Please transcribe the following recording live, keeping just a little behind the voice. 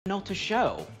Minolta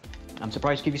show. I'm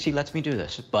surprised QVC lets me do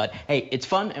this, but hey, it's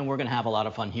fun and we're gonna have a lot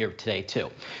of fun here today too.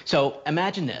 So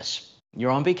imagine this, you're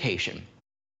on vacation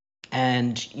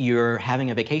and you're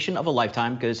having a vacation of a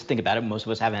lifetime, because think about it, most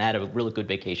of us haven't had a really good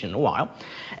vacation in a while,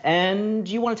 and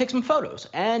you want to take some photos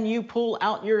and you pull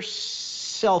out your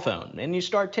cell phone and you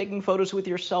start taking photos with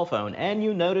your cell phone and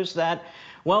you notice that,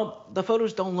 well, the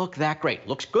photos don't look that great.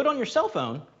 Looks good on your cell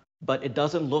phone, but it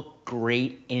doesn't look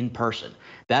great in person.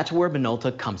 That's where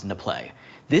Minolta comes into play.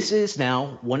 This is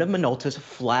now one of Minolta's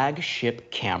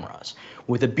flagship cameras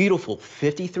with a beautiful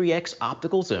 53x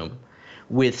optical zoom,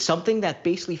 with something that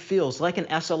basically feels like an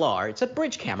SLR. It's a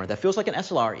bridge camera that feels like an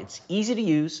SLR. It's easy to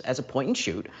use as a point and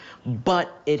shoot,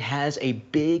 but it has a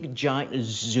big, giant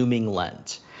zooming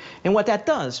lens. And what that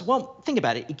does, well, think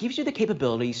about it. It gives you the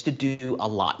capabilities to do a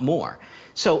lot more.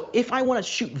 So if I want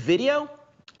to shoot video,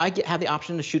 I have the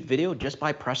option to shoot video just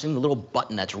by pressing the little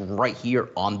button that's right here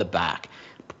on the back.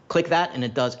 Click that and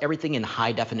it does everything in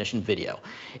high definition video.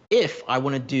 If I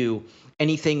want to do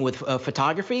anything with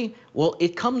photography, well,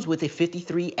 it comes with a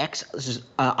 53x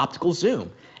optical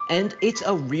zoom, and it's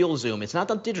a real zoom. It's not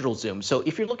the digital zoom. So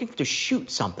if you're looking to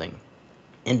shoot something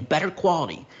in better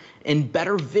quality, in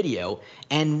better video,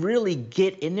 and really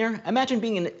get in there, imagine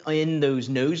being in those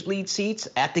nosebleed seats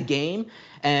at the game.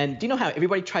 And do you know how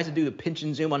everybody tries to do a pinch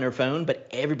and zoom on their phone, but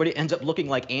everybody ends up looking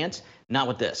like ants? Not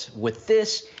with this. With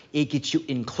this, it gets you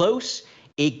in close.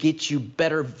 It gets you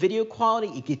better video quality.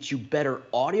 It gets you better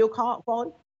audio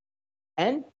quality.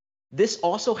 And this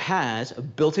also has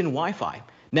built-in Wi-Fi.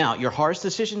 Now, your hardest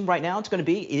decision right now it's going to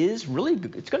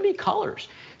be colors.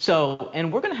 So,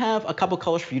 and we're going to have a couple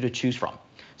colors for you to choose from.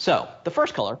 So the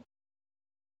first color,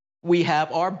 we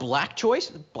have our black choice.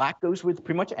 Black goes with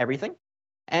pretty much everything.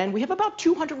 And we have about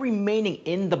 200 remaining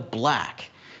in the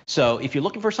black. So if you're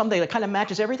looking for something that kind of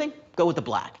matches everything, go with the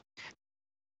black.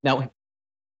 Now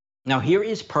here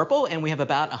is purple, and we have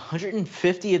about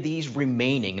 150 of these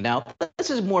remaining. Now, this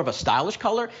is more of a stylish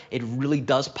color. It really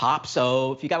does pop.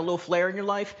 So if you got a little flair in your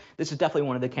life, this is definitely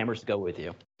one of the cameras to go with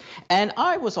you. And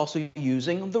I was also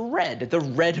using the red. The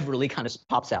red really kind of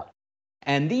pops out.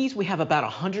 And these, we have about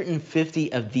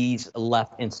 150 of these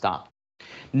left in stock.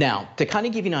 Now, to kind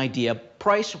of give you an idea,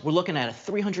 price, we're looking at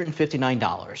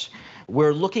 $359.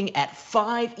 We're looking at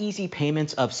 5 easy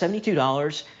payments of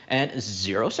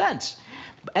 $72.00.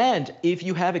 And if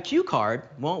you have a Q card,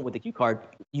 well, with the Q card,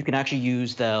 you can actually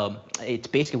use it's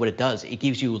basically what it does. It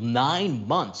gives you 9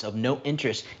 months of no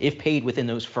interest if paid within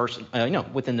those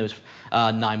within those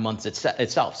 9 months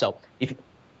itself.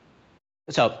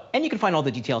 And you can find all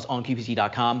the details on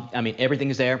QVC.com. I mean, everything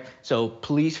is there, so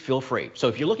please feel free. So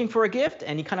if you're looking for a gift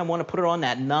and you kind of want to put it on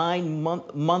that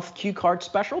 9-month Q card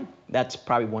special, that's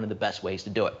probably one of the best ways to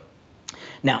do it.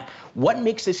 Now, what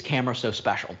makes this camera so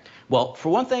special? Well, for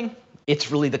one thing,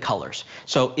 it's really the colors.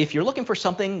 So if you're looking for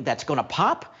something that's going to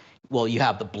pop, well, you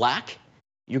have the black,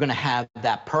 you're going to have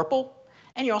that purple,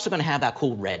 and you're also going to have that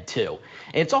cool red too.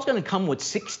 And it's also going to come with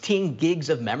 16 gigs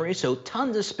of memory, so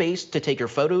tons of space to take your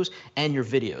photos and your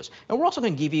videos. And we're also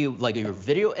going to give you like your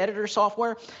video editor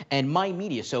software and My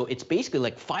Media. So it's basically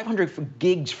like 500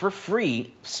 gigs for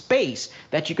free space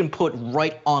that you can put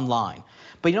right online.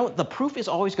 But you know, the proof is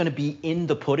always going to be in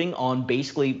the pudding on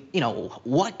basically,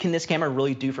 what can this camera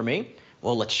really do for me?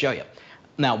 Well, let's show you.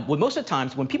 Now, most of the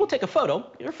times when people take a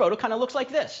photo, your photo kind of looks like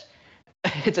this.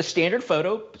 It's a standard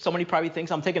photo. Somebody probably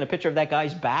thinks I'm taking a picture of that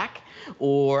guy's back,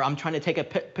 or I'm trying to take a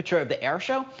picture of the air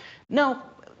show. No,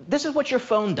 this is what your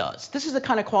phone does. This is the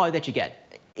kind of quality that you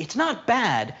get. It's not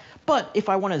bad, but if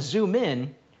I want to zoom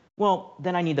in, well,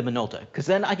 then I need the Minolta, because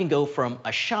then I can go from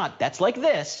a shot that's like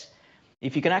this.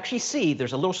 If you can actually see,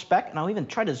 there's a little speck, and I'll even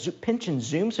try to pinch and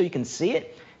zoom so you can see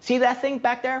it. See that thing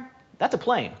back there? That's a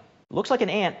plane. It looks like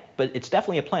an ant, but it's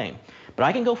definitely a plane. But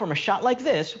I can go from a shot like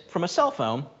this, from a cell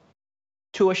phone,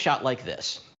 to a shot like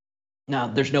this. Now,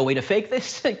 there's no way to fake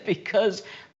this because,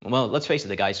 well, let's face it,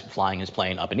 the guy's flying his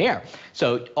plane up in the air.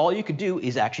 So all you could do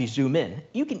is actually zoom in.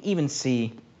 You can even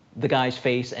see the guy's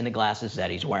face and the glasses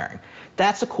that he's wearing.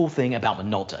 That's the cool thing about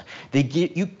Minolta.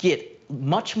 You get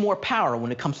much more power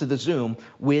when it comes to the zoom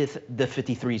with the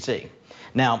 53Z.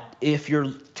 Now, if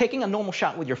you're taking a normal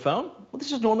shot with your phone, well,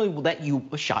 this is normally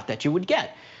a shot that you would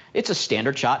get. It's a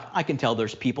standard shot. I can tell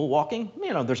there's people walking.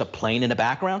 There's a plane in the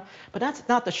background, but that's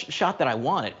not the shot that I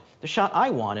wanted. The shot I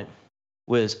wanted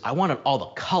was I wanted all the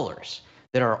colors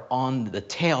that are on the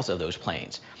tails of those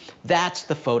planes. That's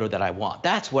the photo that I want.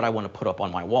 That's what I want to put up on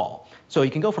my wall. So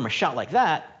you can go from a shot like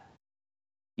that.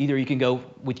 Either you can go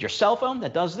with your cell phone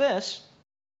that does this,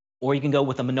 or you can go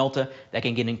with a Minolta that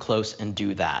can get in close and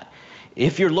do that.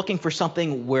 If you're looking for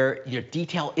something where your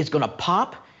detail is going to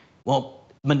pop, well,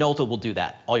 Minolta will do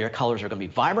that. All your colors are going to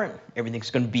be vibrant. Everything's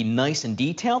going to be nice and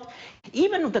detailed.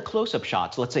 Even the close-up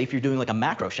shots, let's say if you're doing like a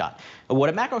macro shot. What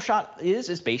a macro shot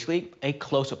is basically a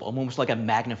close-up, almost like a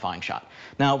magnifying shot.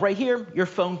 Now, right here, your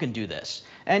phone can do this.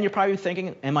 And you're probably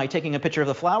thinking, am I taking a picture of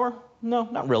the flower? No,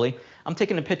 not really. I'm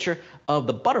taking a picture of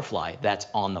the butterfly that's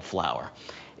on the flower.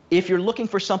 If you're looking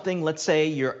for something, let's say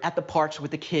you're at the parks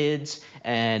with the kids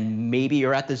and maybe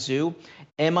you're at the zoo,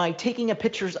 am I taking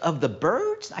pictures of the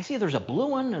birds? I see there's a blue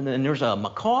one and then there's a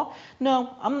macaw.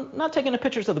 No, I'm not taking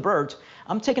pictures of the birds.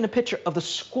 I'm taking a picture of the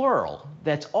squirrel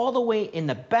that's all the way in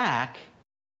the back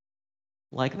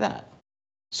like that.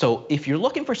 So if you're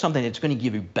looking for something that's going to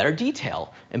give you better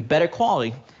detail and better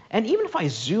quality, and even if I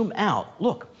zoom out,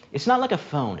 look, it's not like a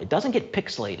phone. It doesn't get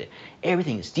pixelated.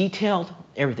 Everything is detailed,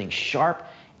 everything's sharp,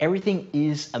 everything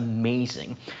is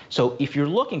amazing. So if you're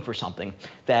looking for something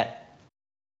that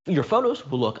your photos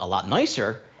will look a lot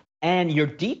nicer and your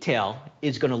detail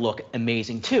is going to look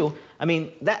amazing too. I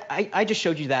mean, that I just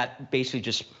showed you that basically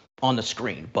just on the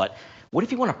screen, but what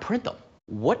if you want to print them?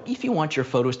 What if you want your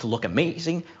photos to look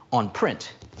amazing on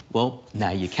print? Well,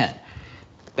 now you can.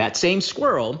 That same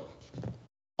squirrel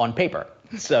on paper.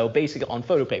 So basically on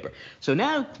photo paper. So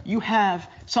now you have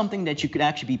something that you could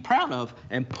actually be proud of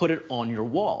and put it on your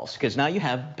walls because now you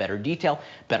have better detail,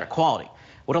 better quality.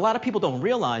 What a lot of people don't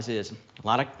realize is a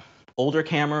lot of older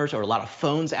cameras or a lot of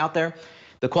phones out there,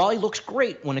 the quality looks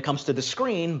great when it comes to the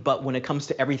screen, but when it comes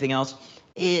to everything else,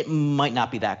 it might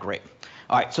not be that great.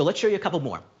 All right, so let's show you a couple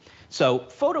more. So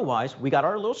photo-wise, we got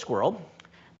our little squirrel,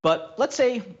 but let's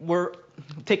say we're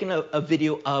taking a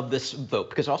video of this boat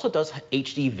because it also does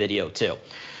HD video too.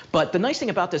 But the nice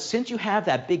thing about this, since you have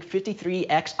that big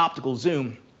 53x optical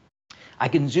zoom, I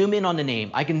can zoom in on the name.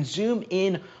 I can zoom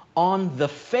in on the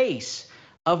face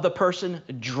of the person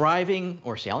driving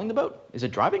or sailing the boat. Is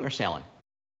it driving or sailing?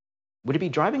 Would it be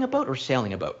driving a boat or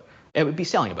sailing a boat? It would be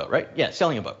sailing a boat, right? Yeah,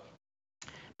 sailing a boat.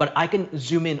 But I can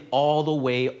zoom in all the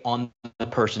way on the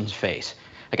person's face.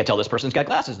 I can tell this person's got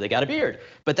glasses, they got a beard.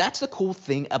 But that's the cool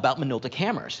thing about Minolta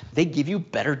cameras. They give you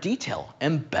better detail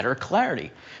and better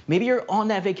clarity. Maybe you're on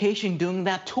that vacation doing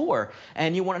that tour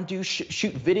and you want to do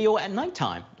shoot video at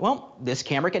nighttime. Well, this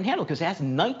camera can handle it because it has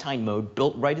nighttime mode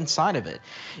built right inside of it.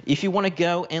 If you want to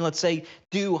go and let's say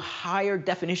do higher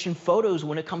definition photos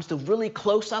when it comes to really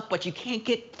close up, but you can't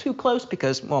get too close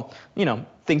because, well, you know,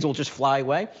 things will just fly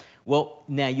away. Well,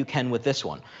 now you can with this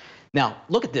one. Now,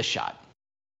 look at this shot.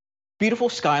 Beautiful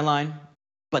skyline,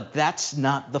 but that's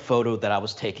not the photo that I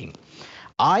was taking.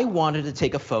 I wanted to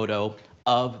take a photo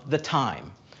of the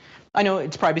time. I know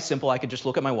it's probably simple. I could just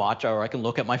look at my watch or I can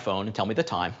look at my phone and tell me the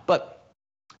time, but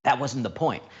that wasn't the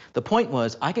point. The point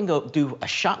was I can go do a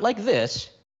shot like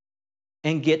this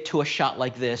and get to a shot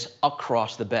like this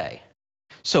across the bay.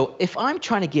 So if I'm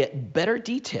trying to get better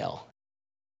detail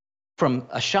from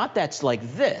a shot that's like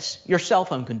this, your cell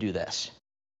phone can do this,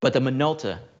 but the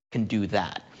Minolta can do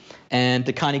that. And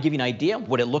to kind of give you an idea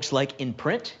what it looks like in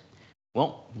print,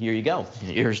 well, here you go.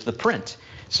 Here's the print.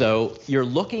 So you're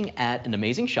looking at an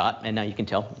amazing shot, and now you can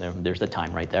tell there's the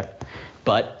time right there.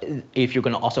 But if you're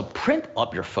going to also print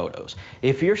up your photos,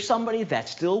 if you're somebody that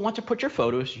still wants to put your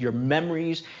photos, your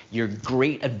memories, your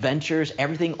great adventures,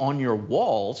 everything on your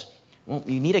walls, well,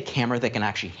 you need a camera that can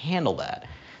actually handle that.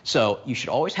 So you should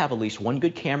always have at least one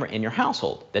good camera in your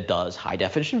household that does high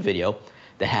definition video,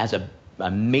 that has a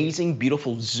amazing,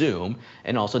 beautiful zoom,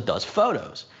 and also does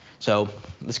photos. So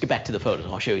let's get back to the photos.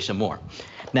 I'll show you some more.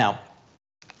 Now,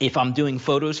 if I'm doing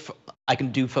photos, I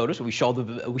can do photos. We showed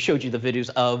you the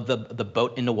videos of the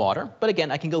boat in the water. But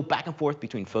again, I can go back and forth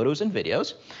between photos and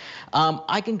videos.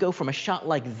 I can go from a shot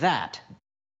like that,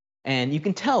 and you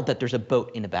can tell that there's a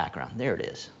boat in the background. There it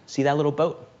is. See that little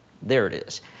boat? There it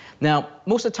is. Now,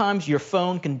 most of the times, your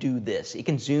phone can do this. It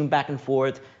can zoom back and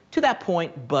forth to that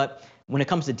point, but when it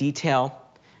comes to detail,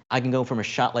 I can go from a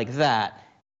shot like that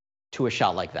to a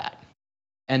shot like that.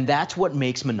 And that's what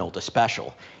makes Minolta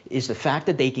special, is the fact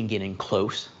that they can get in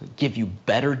close, give you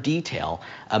better detail,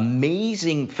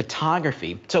 amazing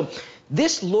photography. So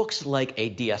this looks like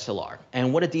a DSLR.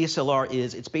 And what a DSLR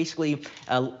is, it's basically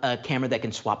a camera that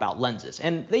can swap out lenses.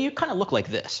 And they kind of look like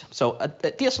this. So a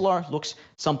DSLR looks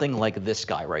something like this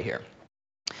guy right here.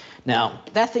 Now,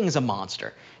 that thing is a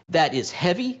monster. That is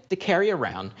heavy to carry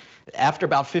around. After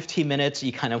about 15 minutes,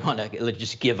 you kind of want to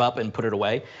just give up and put it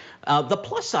away. The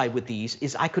plus side with these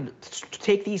is I could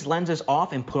take these lenses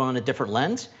off and put on a different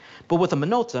lens. But with a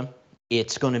Minolta,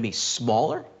 it's going to be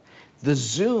smaller. The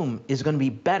zoom is going to be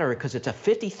better because it's a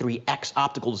 53x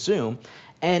optical zoom,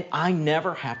 and I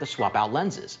never have to swap out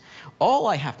lenses. All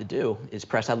I have to do is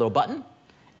press that little button,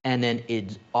 and then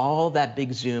all that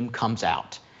big zoom comes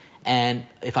out. And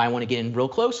if I want to get in real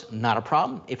close, not a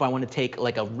problem. If I want to take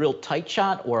like a real tight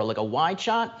shot or like a wide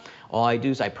shot, all I do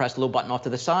is I press the little button off to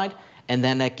the side, and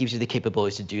then that gives you the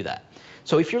capabilities to do that.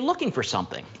 So if you're looking for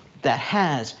something that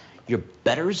has your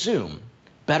better zoom,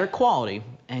 better quality,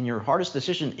 and your hardest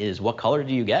decision is what color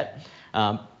do you get,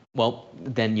 well,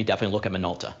 then you definitely look at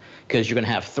Minolta, because you're going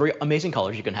to have three amazing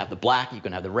colors. You're going to have the black, you're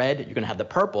going to have the red, you're going to have the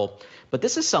purple. But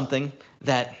this is something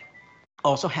that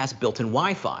also has built-in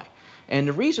Wi-Fi. And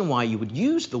the reason why you would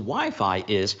use the Wi-Fi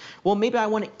is, well, maybe I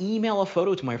want to email a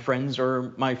photo to my friends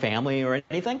or my family or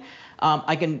anything.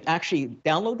 I can actually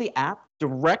download the app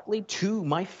directly to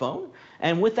my phone.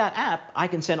 And with that app, I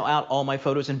can send out all my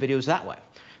photos and videos that way.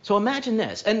 So imagine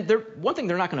this. And one thing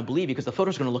they're not going to believe you, because the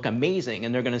photos are going to look amazing.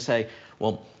 And they're going to say,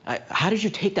 well, how did you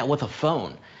take that with a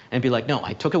phone? And be like, no,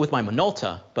 I took it with my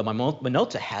Minolta, but my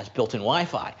Minolta has built-in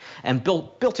Wi-Fi. And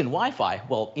built-in Wi-Fi,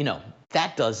 well, you know,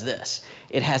 that does this.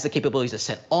 It has the capabilities to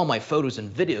send all my photos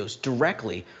and videos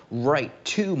directly right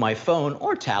to my phone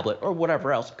or tablet or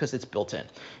whatever else, because it's built in.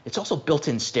 It's also built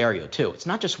in stereo too. It's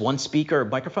not just one speaker or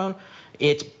microphone,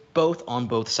 it's both on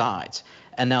both sides.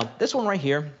 And now this one right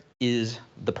here is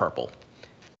the purple.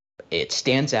 It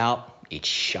stands out, it's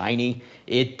shiny.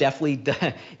 It definitely,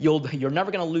 you're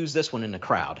never gonna lose this one in the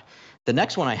crowd. The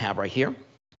next one I have right here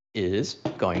is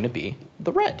going to be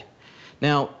the red.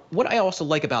 Now, what I also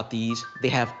like about these, they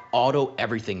have auto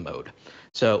everything mode.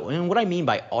 So, and what I mean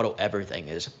by auto everything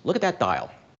is, look at that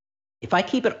dial. If I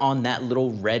keep it on that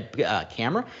little red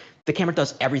camera, the camera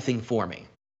does everything for me.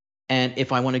 And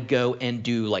if I want to go and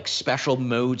do like special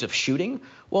modes of shooting,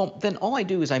 well, then all I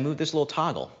do is I move this little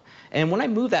toggle. And when I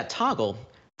move that toggle,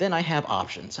 then I have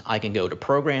options. I can go to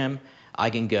program,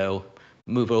 I can go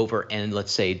move over and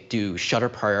let's say do shutter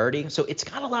priority. So it's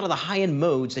got a lot of the high-end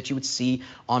modes that you would see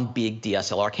on big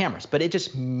DSLR cameras, but it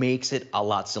just makes it a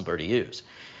lot simpler to use.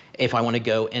 If I want to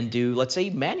go and do, let's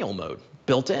say, manual mode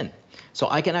built in, so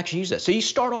I can actually use that. So you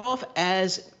start off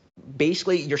as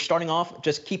basically you're starting off,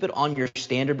 just keep it on your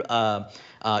standard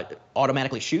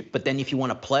automatically shoot, but then if you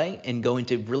want to play and go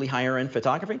into really higher end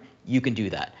photography, you can do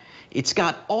that. It's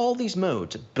got all these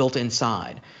modes built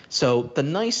inside. So the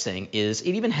nice thing is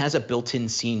it even has a built-in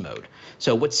scene mode.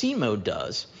 So what scene mode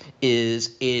does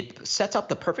is it sets up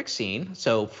the perfect scene.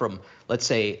 So from, let's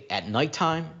say, at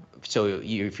nighttime, so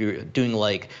if you're doing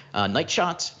like night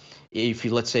shots,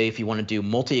 let's say if you want to do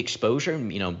multi-exposure,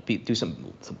 you know, do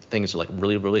some things like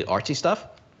really, really artsy stuff.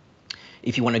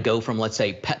 If you want to go from, let's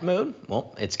say, pet mode,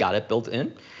 well, it's got it built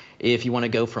in. If you want to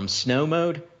go from snow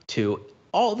mode to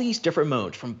all these different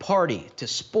modes, from party to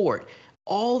sport,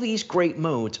 all these great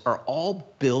modes are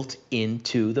all built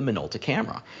into the Minolta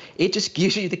camera. It just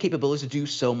gives you the capability to do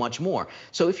so much more.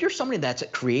 So if you're somebody that's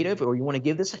creative or you want to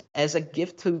give this as a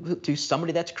gift to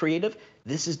somebody that's creative,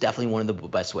 this is definitely one of the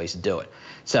best ways to do it.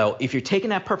 So if you're taking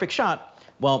that perfect shot,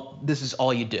 well, this is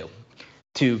all you do.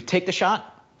 To take the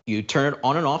shot, you turn it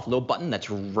on and off, little button that's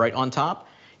right on top.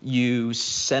 You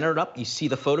center it up, you see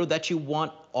the photo that you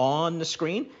want on the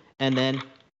screen, and then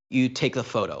you take the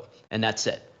photo, and that's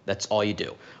it. That's all you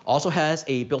do. Also has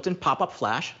a built-in pop-up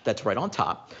flash that's right on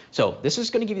top. So this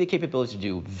is going to give you the capability to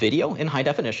do video in high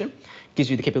definition, gives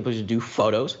you the capability to do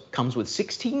photos, comes with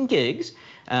 16 gigs,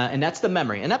 and that's the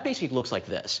memory. And that basically looks like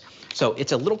this. So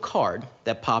it's a little card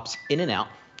that pops in and out,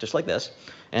 just like this.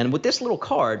 And with this little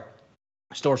card,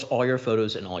 stores all your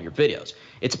photos and all your videos.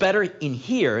 It's better in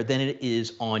here than it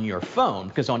is on your phone,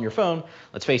 because on your phone,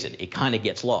 let's face it, it kind of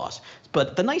gets lost.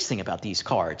 But the nice thing about these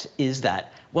cards is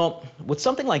that, well, with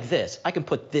something like this, I can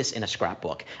put this in a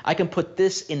scrapbook. I can put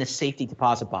this in a safety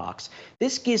deposit box.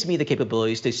 This gives me the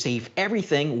capabilities to save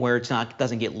everything where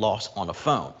doesn't get lost on a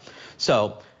phone.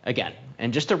 So again,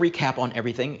 and just to recap on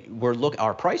everything,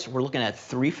 our price, we're looking at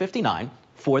 $359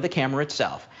 for the camera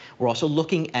itself. We're also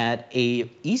looking at a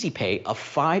easy pay of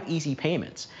 5 easy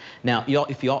payments. Now,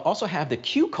 if you also have the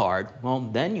Q card, well,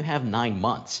 then you have 9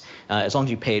 months. As long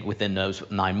as you pay it within those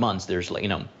 9 months, there's, you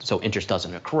know, so interest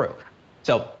doesn't accrue.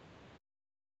 So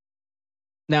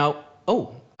now,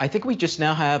 I think we just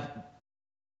now have,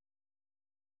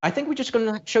 we're just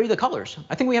going to show you the colors.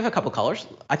 I think we have a couple colors.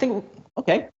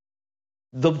 Okay.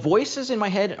 The voices in my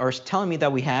head are telling me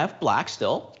that we have black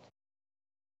still.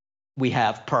 We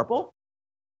have purple.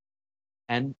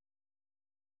 And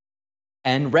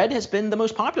red has been the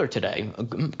most popular today.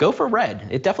 Go for red.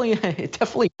 It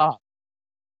definitely popped.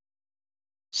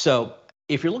 So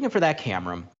if you're looking for that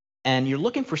camera and you're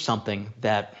looking for something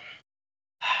that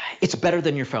it's better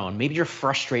than your phone, maybe you're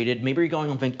frustrated, maybe you're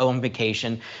going on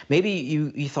vacation, maybe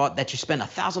you thought that you spent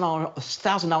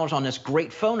 $1,000 on this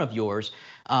great phone of yours,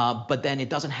 but then it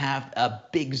doesn't have a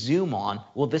big zoom on.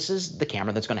 Well, this is the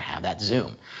camera that's going to have that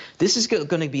zoom. This is going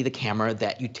to be the camera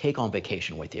that you take on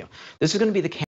vacation with you. This is going to be the camera